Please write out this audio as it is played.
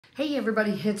Hey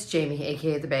everybody, it's Jamie,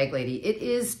 aka the Bag Lady. It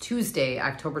is Tuesday,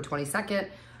 October 22nd.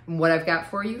 And what I've got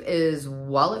for you is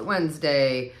Wallet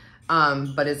Wednesday,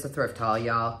 but it's a thrift haul,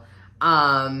 y'all.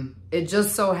 It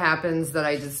just so happens that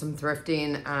I did some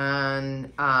thrifting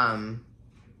on a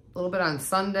little bit on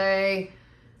Sunday,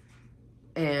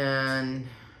 and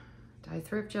did I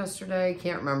thrift yesterday?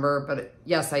 Can't remember, but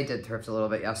yes, I did thrift a little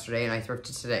bit yesterday, and I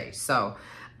thrifted today. So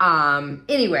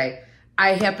anyway,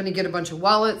 I happened to get a bunch of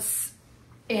wallets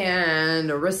and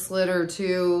a wristlet or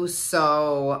two,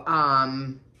 so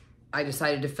I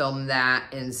decided to film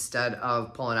that instead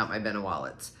of pulling out my bin of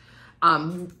wallets.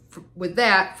 With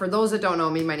that, for those that don't know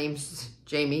me, my name's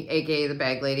Jamie, aka the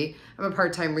Bag Lady. I'm a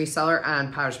part-time reseller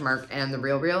on Poshmark and The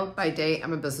Real. By day,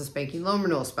 I'm a business banking loan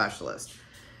renewal specialist.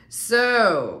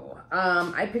 So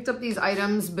I picked up these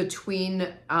items between,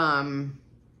 let's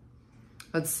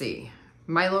see,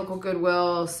 my local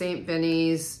Goodwill, St.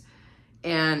 Vinny's,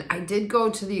 and I did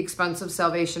go to the expensive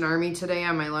Salvation Army today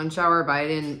on my lunch hour, but I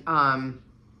didn't, the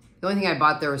only thing I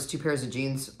bought there was 2 pairs of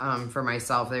jeans for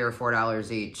myself. They were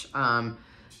 $4 each.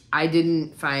 I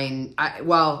didn't find, I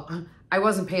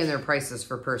wasn't paying their prices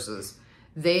for purses.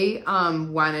 They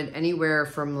wanted anywhere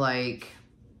from like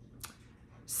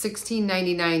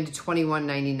 $16.99 to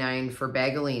 $21.99 for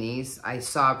bagalinis. I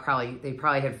saw they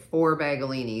probably had 4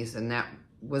 bagalinis, and that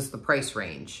was the price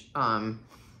range.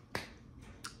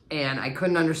 And I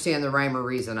couldn't understand the rhyme or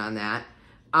reason on that.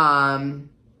 And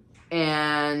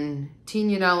Teen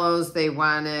Yanellos, they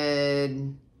wanted,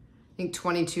 I think,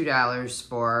 $22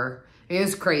 for. I mean,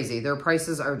 it's crazy. Their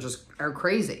prices are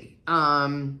crazy.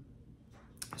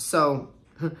 So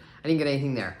I didn't get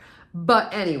anything there.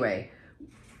 But anyway,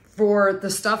 for the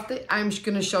stuff that I'm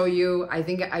going to show you, I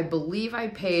believe I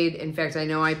paid, in fact, I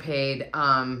know I paid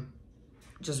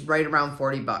just right around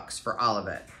 40 bucks for all of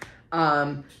it.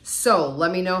 So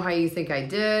let me know how you think I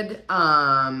did.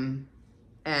 And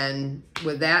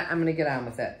with that, I'm going to get on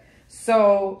with it.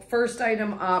 So first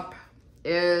item up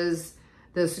is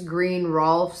this green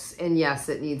Rolf's, and yes,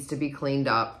 it needs to be cleaned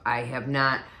up. I haven't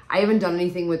done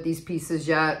anything with these pieces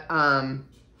yet.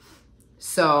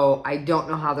 So I don't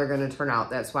know how they're going to turn out.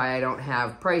 That's why I don't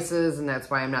have prices, and that's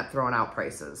why I'm not throwing out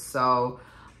prices. So,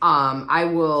 I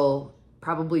will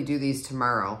probably do these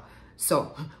tomorrow.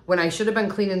 So when I should have been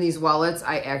cleaning these wallets,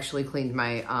 I actually cleaned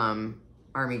my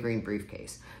Army Green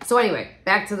briefcase. So anyway,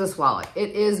 back to this wallet.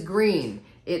 It is green.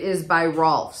 It is by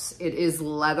Rolf's. It is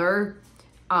leather.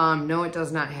 No, it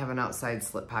does not have an outside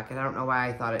slip pocket. I don't know why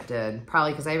I thought it did.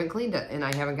 Probably because I haven't cleaned it and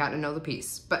I haven't gotten to know the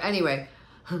piece. But anyway,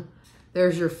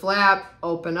 there's your flap.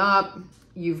 Open up.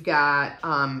 You've got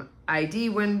ID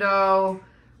window,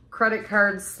 credit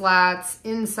card slots,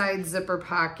 inside zipper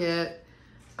pocket.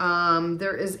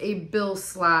 There is a bill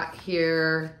slot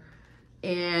here,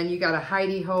 and you got a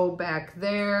hidey-ho back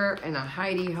there and a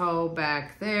hidey-ho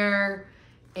back there.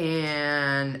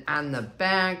 And on the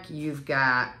back, you've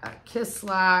got a kiss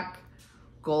lock,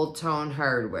 gold tone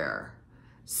hardware.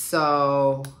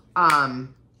 So,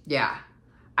 yeah,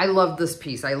 I love this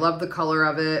piece. I love the color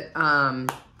of it.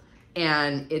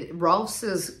 And Rolf's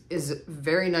is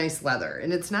very nice leather,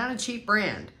 and it's not a cheap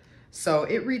brand. So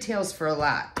it retails for a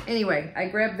lot. Anyway, I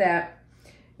grabbed that.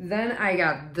 Then I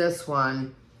got this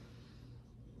one.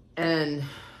 And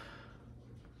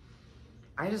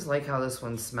I just like how this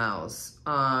one smells.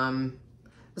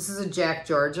 This is a Jack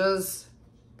George's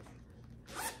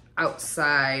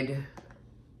outside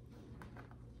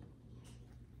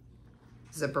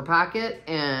zipper pocket.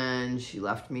 And she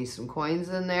left me some coins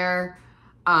in there.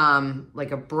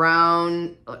 Like a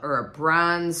brown or a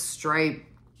bronze stripe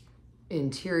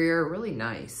interior, really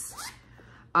nice.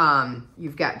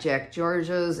 You've got Jack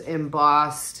George's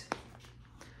embossed,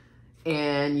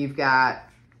 and you've got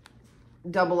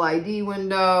double ID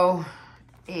window,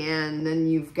 and then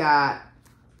you've got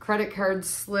credit card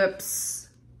slips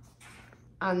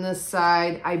on this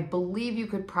side. I believe you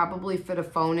could probably fit a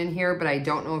phone in here, but I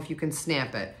don't know if you can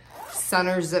snap it.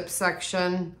 Center zip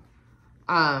section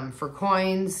for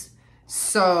coins.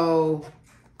 So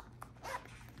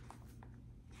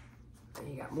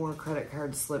you got more credit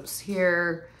card slips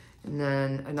here, and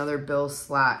then another bill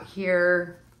slot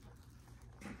here.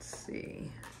 Let's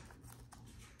see.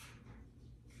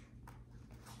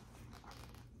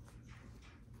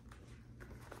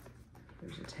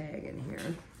 There's a tag in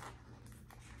here.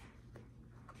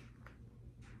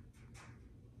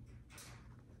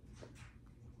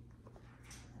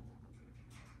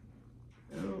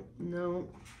 Oh, no.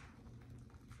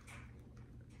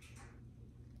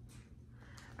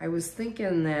 I was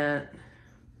thinking that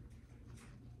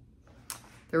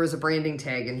there was a branding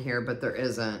tag in here, but there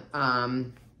isn't.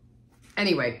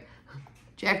 Anyway,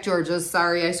 Jack George's,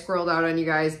 sorry, I scrolled out on you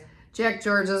guys. Jack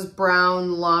George's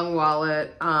brown long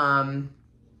wallet.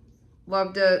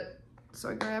 Loved it,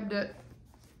 so I grabbed it.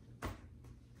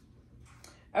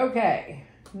 Okay,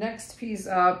 next piece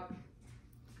up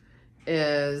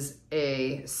is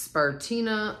a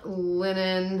Spartina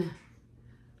linen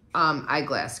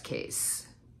eyeglass case.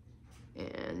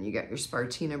 And you got your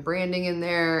Spartina branding in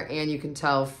there, and you can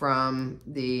tell from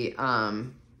the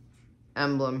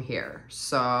emblem here.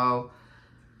 So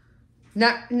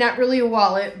not really a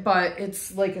wallet, but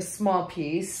it's like a small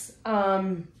piece.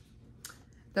 Then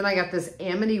I got this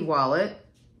Amity wallet.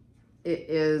 It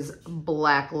is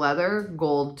black leather,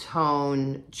 gold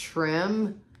tone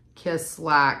trim, kiss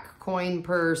lock coin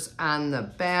purse on the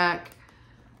back.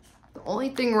 The only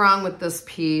thing wrong with this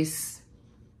piece,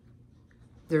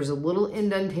 there's a little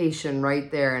indentation right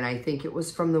there, and I think it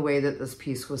was from the way that this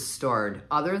piece was stored.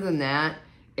 Other than that,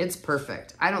 it's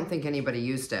perfect. I don't think anybody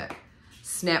used it.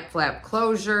 Snap flap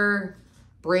closure,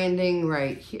 branding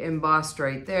right embossed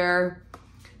right there.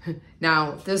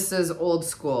 Now, this is old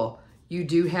school. You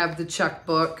do have the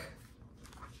checkbook.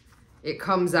 It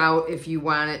comes out if you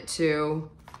want it to.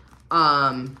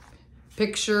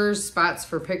 Pictures, spots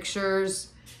for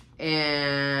pictures,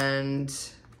 and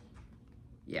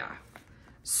yeah.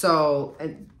 So,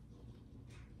 and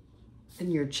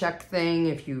your check thing,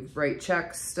 if you write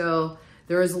checks still,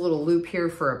 there is a little loop here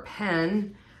for a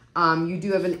pen. You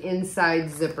do have an inside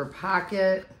zipper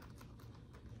pocket.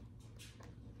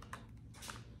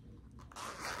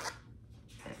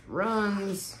 It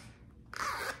runs.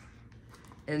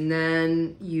 And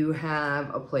then you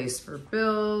have a place for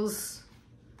bills.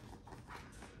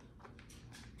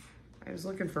 I was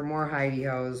looking for more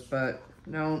hidey-hos, but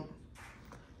no,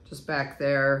 just back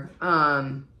there.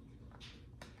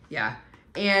 Yeah.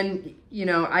 And, you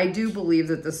know, I do believe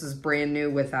that this is brand new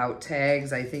without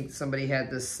tags. I think somebody had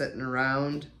this sitting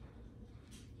around.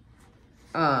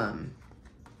 Because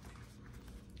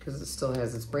it still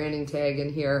has its branding tag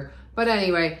in here. But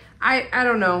anyway, I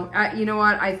don't know. You know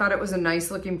what? I thought it was a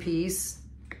nice looking piece.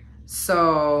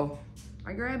 So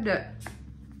I grabbed it.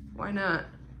 Why not?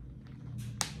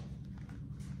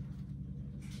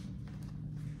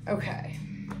 Okay.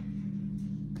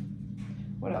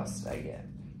 What else did I get?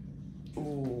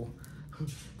 Ooh,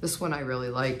 this one I really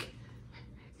like.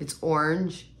 It's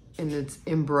orange and it's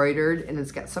embroidered and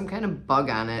it's got some kind of bug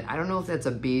on it. I don't know if that's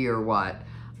a bee or what.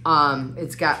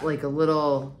 It's got like a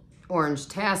little orange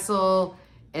tassel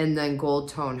and then gold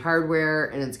tone hardware,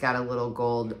 and it's got a little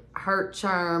gold heart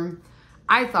charm.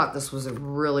 I thought this was a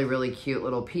really, really cute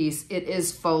little piece. It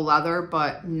is faux leather,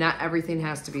 but not everything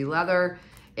has to be leather.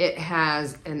 It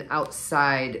has an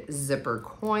outside zipper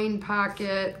coin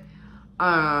pocket.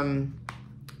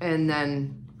 And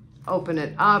then open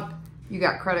it up. You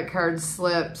got credit card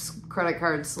slips,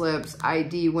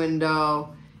 ID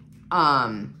window,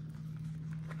 hidey-hos.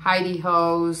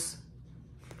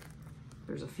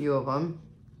 There's a few of them.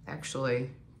 Actually,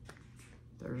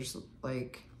 there's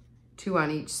like 2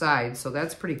 on each side, so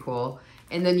that's pretty cool.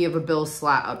 And then you have a bill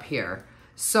slot up here.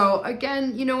 So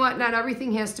again, you know what? Not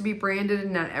everything has to be branded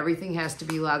and not everything has to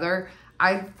be leather.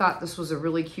 I thought this was a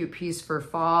really cute piece for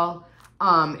fall.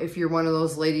 If you're one of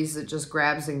those ladies that just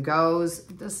grabs and goes,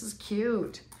 this is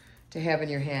cute to have in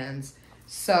your hands.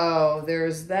 So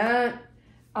there's that.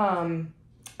 I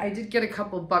did get a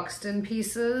couple Buxton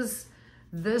pieces.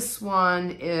 This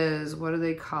one is, what do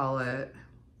they call it?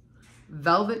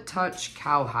 Velvet Touch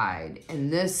Cowhide.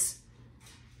 And this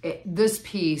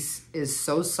piece is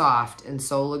so soft and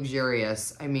so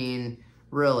luxurious. I mean,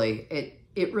 really,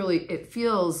 it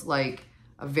feels like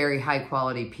a very high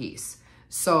quality piece.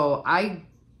 So I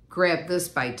grabbed this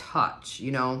by touch,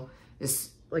 you know. It's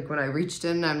like when I reached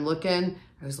in and I'm looking,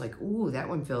 I was like, ooh, that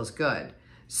one feels good.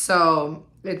 So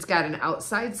it's got an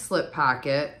outside slip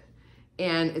pocket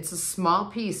and it's a small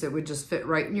piece. It would just fit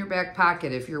right in your back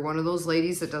pocket if you're one of those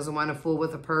ladies that doesn't want to fool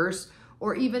with a purse,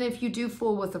 or even if you do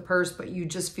fool with a purse, but you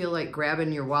just feel like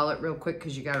grabbing your wallet real quick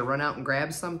because you got to run out and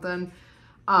grab something.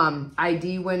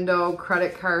 ID window,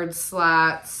 credit card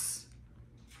slots,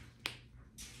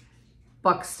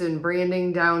 Buxton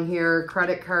branding down here,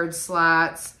 credit card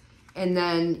slots, and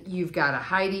then you've got a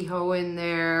hidey-ho in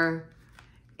there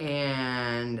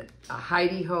and a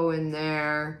hidey-ho in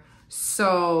there.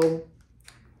 So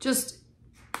just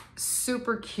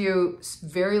super cute,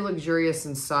 very luxurious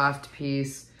and soft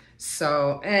piece.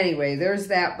 So anyway, there's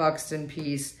that Buxton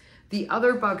piece. The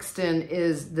other Buxton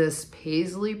is this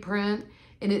paisley print,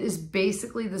 and it is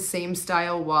basically the same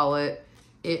style wallet.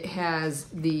 It has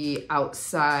the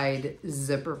outside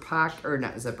zipper pocket, or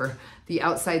not zipper, the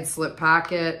outside slip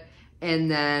pocket, and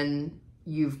then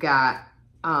you've got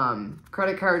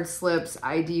credit card slips,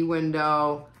 ID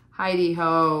window, hidey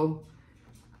ho,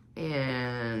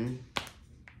 and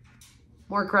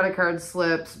more credit card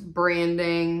slips,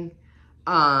 branding.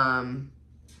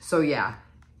 So yeah,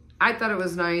 I thought it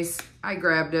was nice. I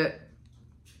grabbed it.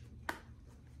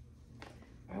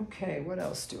 Okay, what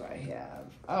else do I have?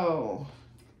 Oh,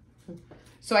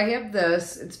 so I have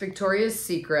this. It's Victoria's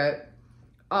Secret.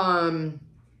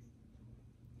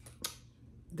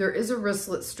 There is a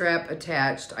wristlet strap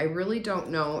attached. I really don't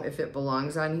know if it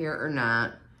belongs on here or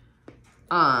not.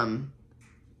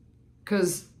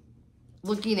 Because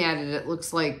looking at it, it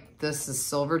looks like this is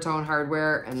silver tone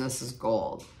hardware and this is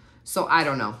gold. So I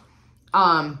don't know.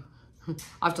 I'll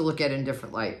have to look at it in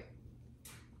different light.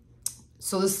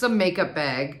 So this is a makeup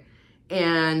bag,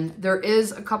 and there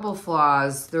is a couple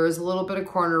flaws. There is a little bit of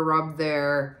corner rub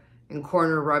there and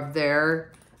corner rub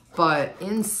there, but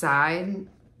inside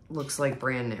looks like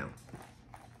brand new.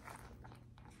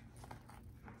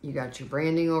 You got your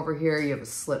branding over here. You have a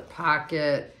slip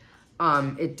pocket.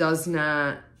 It does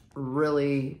not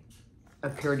really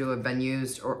appear to have been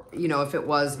used, or, you know, if it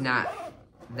was, not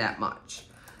that much.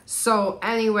 So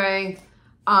anyway,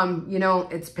 you know,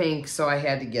 it's pink, so I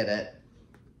had to get it.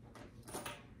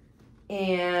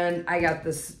 And I got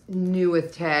this new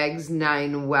with tags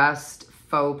 9 West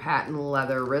faux patent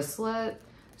leather wristlet,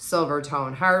 silver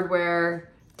tone hardware,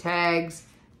 tags.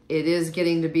 It is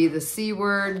getting to be the C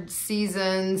word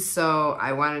season, so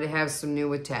I wanted to have some new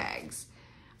with tags.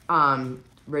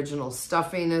 Original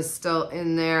stuffing is still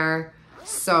in there.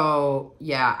 So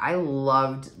yeah, I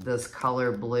loved this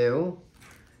color blue.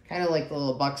 Kind of like the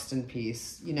little Buxton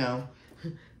piece, you know.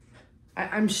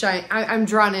 I'm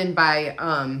drawn in by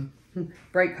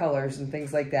bright colors and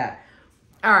things like that.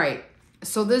 All right,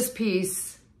 so this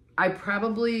piece, I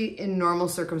probably in normal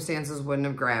circumstances wouldn't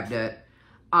have grabbed it.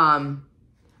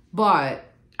 But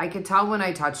I could tell when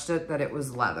I touched it that it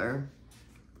was leather.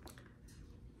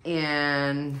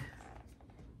 And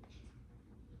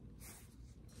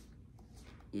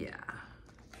yeah.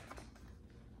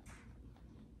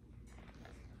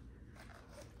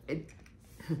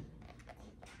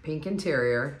 Pink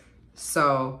interior.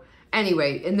 So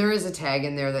anyway, and there is a tag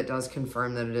in there that does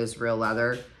confirm that it is real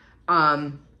leather.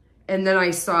 And then I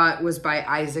saw it was by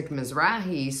Isaac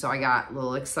Mizrahi, so I got a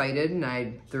little excited and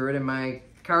I threw it in my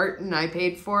cart and I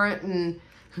paid for it. And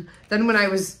then when I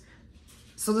was,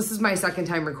 so this is my second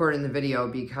time recording the video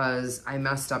because I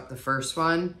messed up the first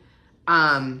one.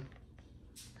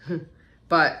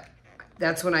 But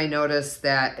that's when I noticed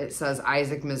that it says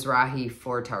Isaac Mizrahi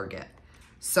for Target.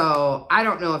 So I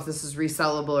don't know if this is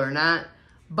resellable or not,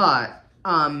 but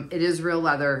it is real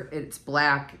leather. It's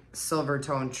black, silver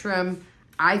tone trim.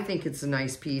 I think it's a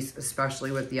nice piece,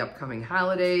 especially with the upcoming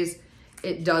holidays.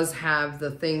 It does have the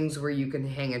things where you can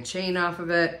hang a chain off of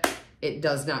it. It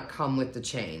does not come with the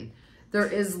chain. There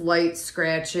is light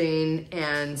scratching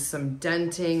and some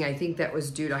denting. I think that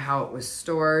was due to how it was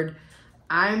stored.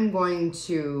 I'm going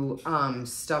to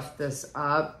stuff this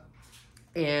up.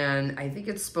 And I think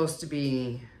it's supposed to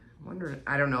be,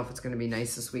 I don't know if it's going to be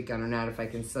nice this weekend or not, if I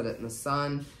can set it in the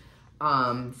sun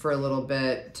for a little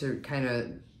bit to kind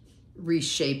of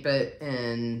reshape it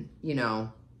and, you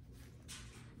know,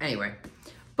 anyway.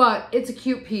 But it's a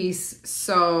cute piece,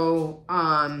 so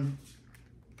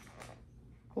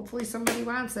hopefully somebody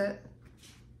wants it.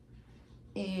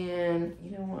 And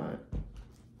you know what?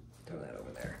 Throw that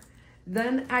over there.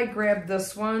 Then I grabbed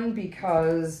this one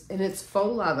because, and it's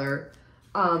faux leather,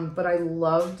 but I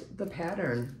loved the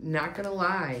pattern, not gonna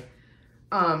lie.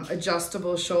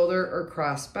 Adjustable shoulder or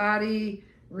crossbody,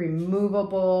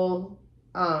 removable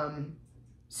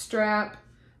strap.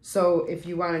 So if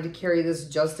you wanted to carry this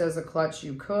just as a clutch,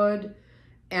 you could.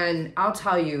 And I'll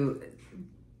tell you,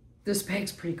 this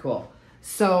bag's pretty cool.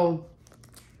 So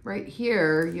right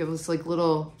here, you have this like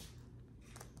little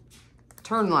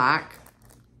turn lock.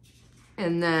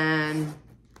 And then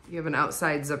you have an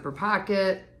outside zipper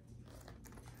pocket.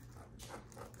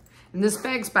 And this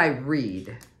bag's by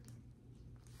Reed,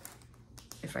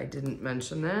 if I didn't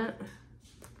mention that.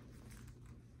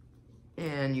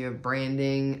 And you have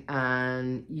branding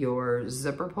on your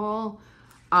zipper pull.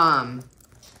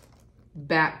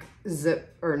 Back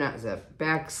zip, or not zip,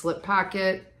 back slip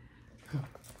pocket.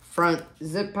 Front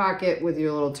zip pocket with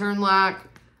your little turn lock.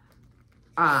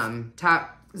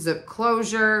 Top zip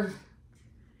closure.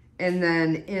 And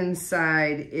then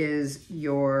inside is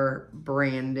your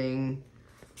branding.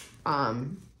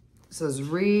 It says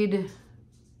Reed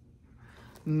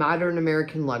Modern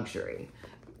American Luxury.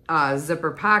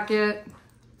 Zipper pocket.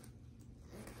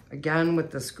 Again,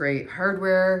 with this great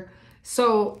hardware.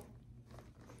 So,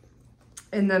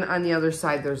 and then on the other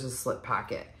side, there's a slip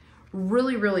pocket.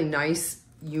 really, really nice,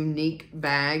 unique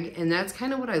bag. And that's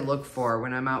kind of what I look for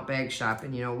when I'm out bag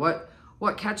shopping. You know,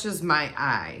 what catches my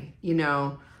eye, you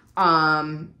know?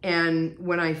 And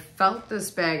when I felt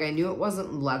this bag, I knew it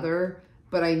wasn't leather,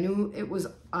 but I knew it was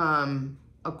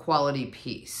a quality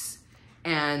piece.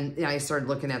 And I started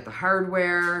looking at the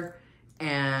hardware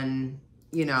and,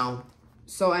 you know,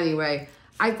 so anyway,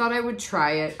 I thought I would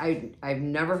try it. I've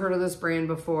never heard of this brand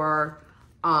before,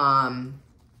 but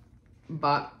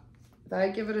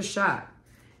I'd give it a shot.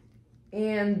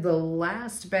 And the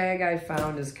last bag I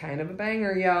found is kind of a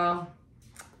banger, y'all.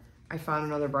 I found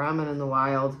another Brahmin in the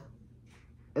wild.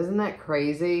 Isn't that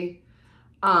crazy?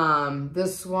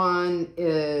 This one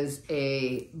is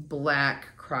a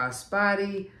black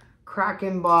crossbody, croc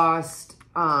embossed,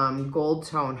 gold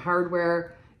tone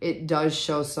hardware. It does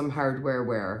show some hardware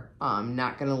wear.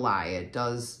 Not gonna lie, it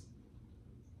does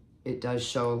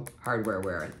show hardware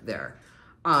wear there.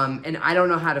 And I don't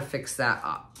know how to fix that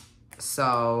up.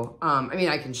 So, I mean,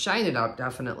 I can shine it up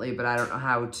definitely, but I don't know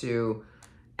how to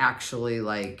actually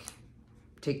like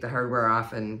take the hardware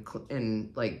off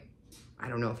and like, I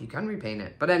don't know if you can repaint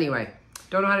it. But anyway,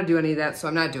 don't know how to do any of that, so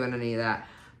I'm not doing any of that.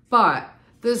 But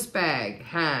this bag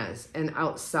has an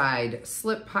outside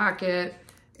slip pocket.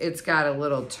 It's got a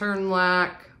little turn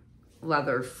lock,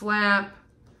 leather flap,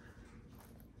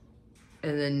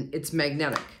 and then it's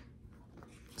magnetic.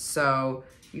 So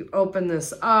you open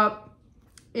this up.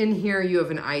 In here you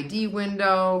have an ID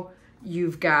window.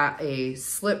 You've got a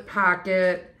slip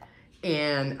pocket.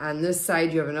 And on this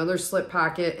side, you have another slip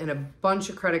pocket and a bunch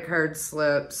of credit card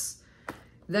slips.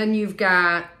 Then you've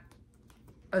got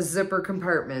a zipper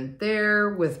compartment there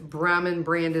with Brahmin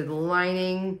branded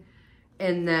lining.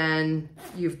 And then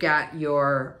you've got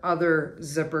your other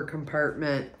zipper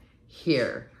compartment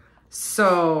here.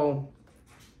 So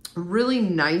really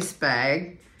nice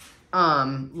bag.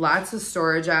 Lots of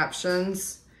storage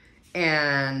options.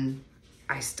 And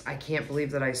I can't believe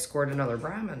that I scored another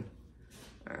Brahmin.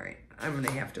 All right. I'm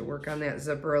gonna have to work on that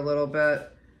zipper a little bit,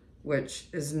 which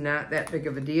is not that big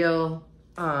of a deal.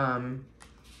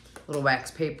 Little wax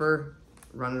paper,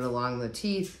 run it along the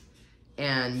teeth,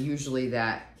 and usually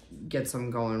that gets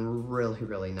them going really,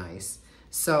 really nice.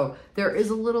 So there is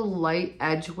a little light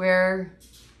edge wear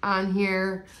on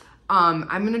here. I'm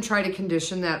gonna try to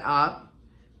condition that up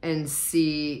and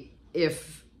see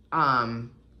if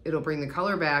it'll bring the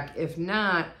color back. If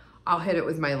not, I'll hit it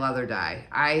with my leather dye.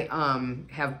 I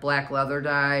have black leather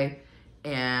dye,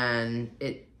 and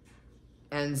it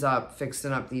ends up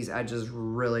fixing up these edges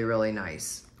really, really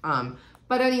nice.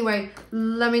 But anyway,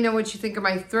 let me know what you think of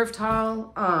my thrift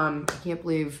haul. I can't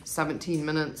believe 17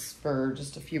 minutes for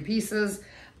just a few pieces.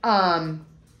 I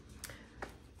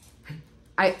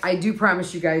do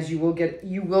promise you guys, you will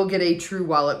get a true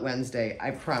Wallet Wednesday. I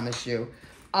promise you.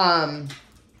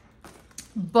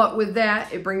 But with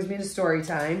that, it brings me to story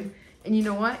time. And you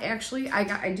know what? Actually,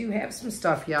 I do have some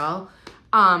stuff, y'all.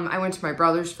 I went to my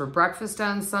brother's for breakfast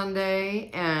on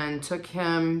Sunday and took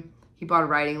him. He bought a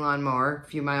riding lawnmower a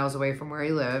few miles away from where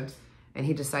he lived, and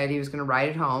he decided he was going to ride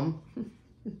it home.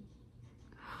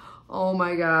 Oh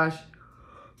my gosh.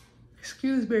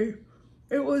 Excuse me.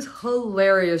 It was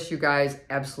hilarious, you guys.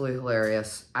 Absolutely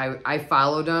hilarious. I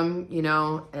followed him, you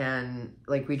know, and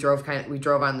like we drove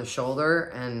on the shoulder,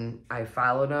 and I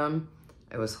followed him.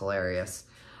 It was hilarious.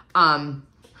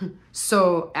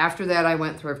 So after that, I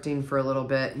went thrifting for a little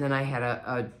bit, and then I had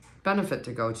a benefit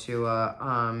to go to.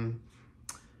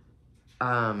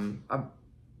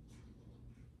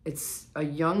 It's a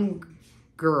young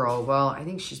girl. Well, I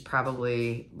think she's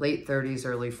probably late 30s,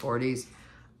 early 40s.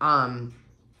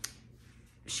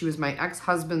 She was my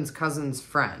ex-husband's cousin's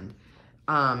friend.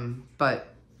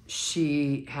 But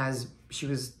she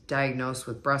was diagnosed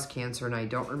with breast cancer, and I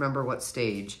don't remember what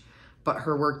stage, but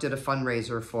her work did a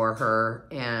fundraiser for her.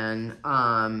 And,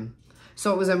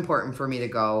 so it was important for me to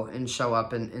go and show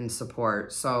up and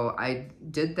support. So I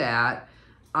did that.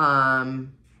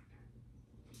 And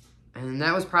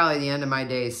that was probably the end of my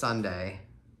day Sunday.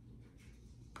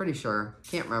 Pretty sure.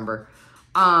 Can't remember.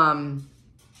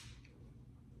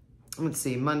 Let's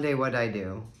see. Monday, what did I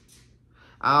do?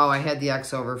 Oh, I had the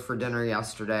ex over for dinner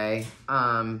yesterday.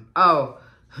 Oh,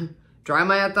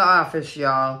 drama at the office,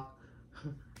 y'all.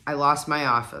 I lost my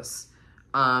office.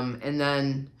 And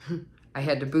then I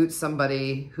had to boot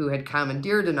somebody who had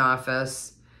commandeered an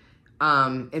office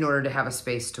in order to have a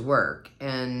space to work.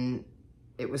 And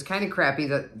it was kind of crappy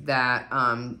that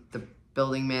the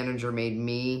building manager made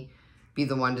me be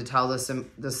the one to tell this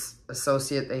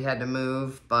associate they had to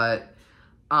move, but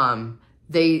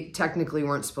they technically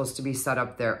weren't supposed to be set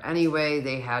up there anyway.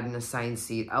 They had an assigned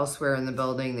seat elsewhere in the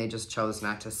building. They just chose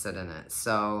not to sit in it.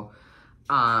 So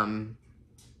I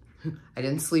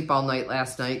didn't sleep all night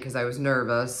last night because I was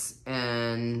nervous.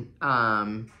 And,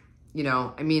 you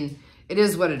know, I mean, it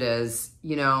is what it is.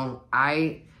 You know,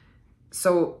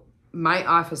 so my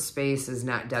office space is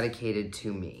not dedicated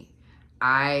to me.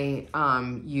 I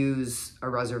use a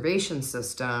reservation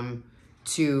system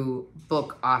to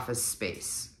book office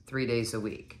space 3 days a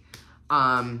week.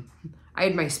 I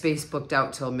had my space booked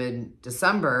out till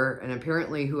mid-December, and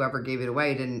apparently whoever gave it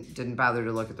away didn't bother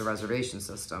to look at the reservation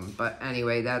system. But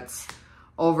anyway, that's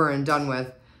over and done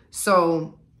with.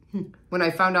 So when I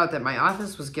found out that my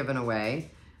office was given away,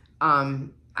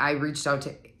 I reached out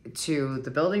to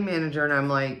the building manager, and I'm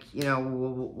like, you know,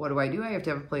 what do? I have to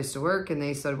have a place to work. And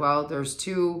they said, well, there's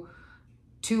two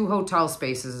hotel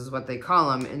spaces is what they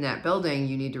call them in that building.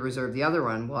 You need to reserve the other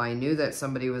one. Well, I knew that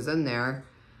somebody was in there,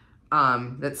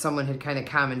 that someone had kind of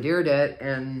commandeered it,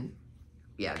 and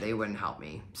yeah, they wouldn't help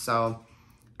me. So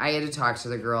I had to talk to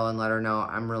the girl and let her know,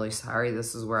 I'm really sorry,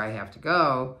 this is where I have to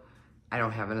go. I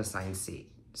don't have an assigned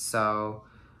seat. So,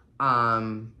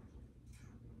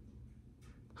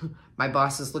 my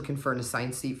boss is looking for an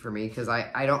assigned seat for me because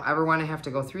I don't ever want to have to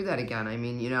go through that again. I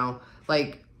mean, you know,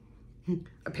 like,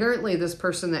 apparently this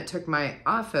person that took my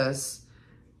office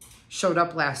showed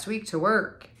up last week to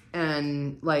work,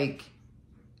 and like,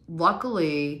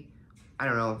 luckily, I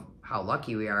don't know how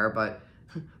lucky we are, but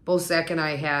both Zach and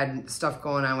I had stuff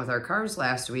going on with our cars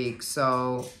last week,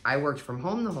 so I worked from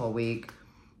home the whole week.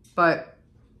 But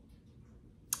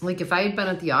like, if I had been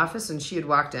at the office and she had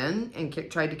walked in and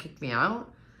tried to kick me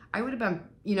out, I would have been,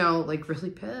 you know, like really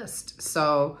pissed.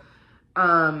 So,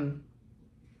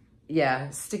 yeah,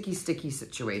 sticky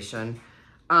situation.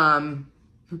 So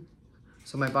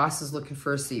my boss is looking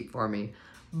for a seat for me.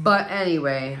 But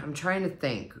anyway, I'm trying to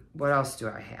think, what else do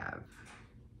I have?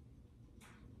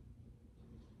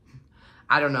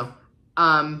 I don't know.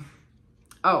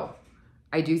 Oh,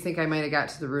 I do think I might have got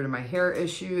to the root of my hair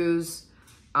issues.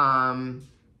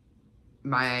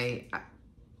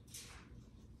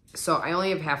 So I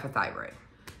only have half a thyroid.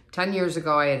 10 years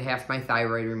ago, I had half my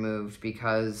thyroid removed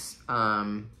because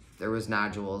there was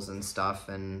nodules and stuff,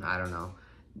 and I don't know.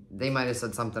 They might have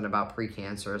said something about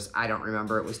precancerous. I don't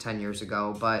remember. It was 10 years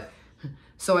ago. But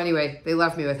so anyway, they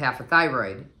left me with half a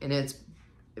thyroid, and it's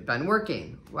been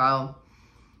working. Well,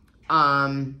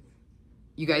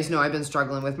 you guys know I've been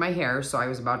struggling with my hair, so I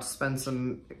was about to spend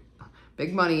some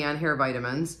big money on hair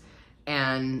vitamins.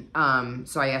 And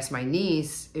so I asked my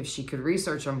niece if she could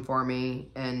research them for me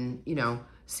and, you know,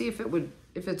 see if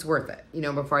it's worth it, you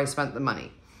know, before I spent the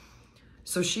money.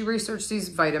 So she researched these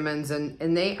vitamins,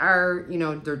 and they are, you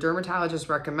know, they're dermatologist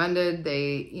recommended.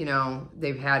 They, you know,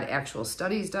 they've had actual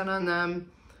studies done on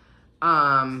them.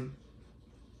 And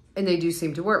they do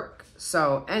seem to work.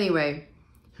 So anyway,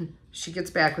 she gets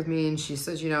back with me and she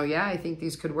says, you know, yeah, I think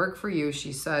these could work for you.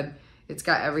 She said, it's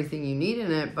got everything you need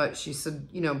in it, but she said,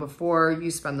 you know, before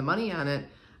you spend the money on it,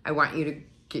 I want you to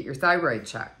get your thyroid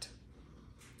checked.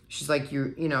 She's like,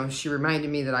 you know, she reminded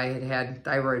me that I had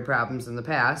thyroid problems in the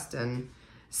past. And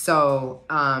so,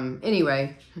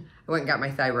 anyway, I went and got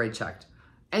my thyroid checked.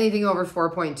 Anything over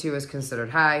 4.2 is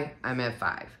considered high. I'm at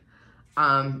 5.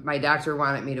 My doctor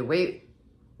wanted me to wait.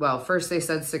 Well, first they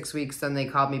said 6 weeks, then they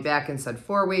called me back and said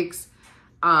 4 weeks.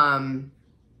 And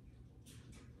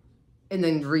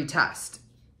then retest.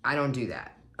 I don't do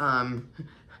that. I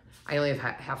only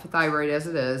have half a thyroid as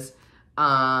it is.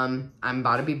 I'm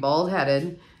about to be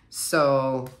bald-headed.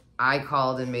 So I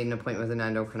called and made an appointment with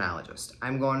an endocrinologist.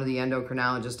 I'm going to the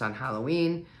endocrinologist on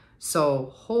Halloween. So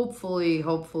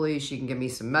hopefully she can give me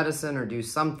some medicine or do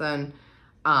something,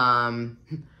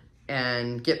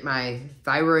 and get my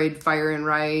thyroid firing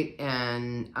right.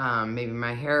 And maybe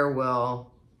my hair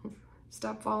will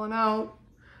stop falling out,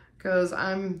 because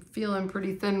I'm feeling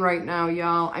pretty thin right now,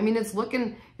 y'all. I mean, it's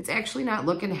actually not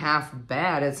looking half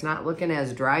bad. It's not looking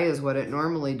as dry as what it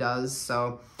normally does.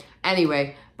 So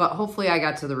anyway, but hopefully I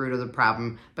got to the root of the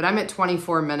problem. But I'm at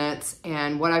 24 minutes,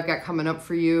 and what I've got coming up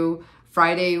for you,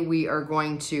 Friday, we are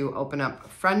going to open up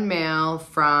friend mail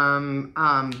from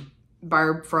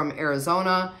Barb from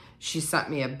Arizona. She sent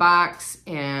me a box,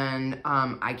 and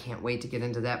I can't wait to get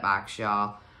into that box,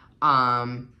 y'all.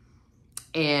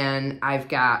 And I've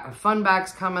got a fun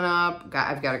box coming up.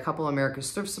 I've got a couple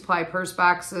America's Thrift Supply purse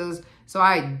boxes. So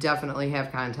I definitely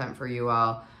have content for you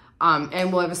all.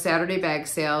 And we'll have a Saturday bag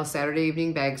sale, Saturday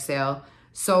evening bag sale.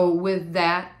 So with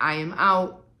that, I am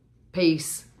out.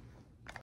 Peace.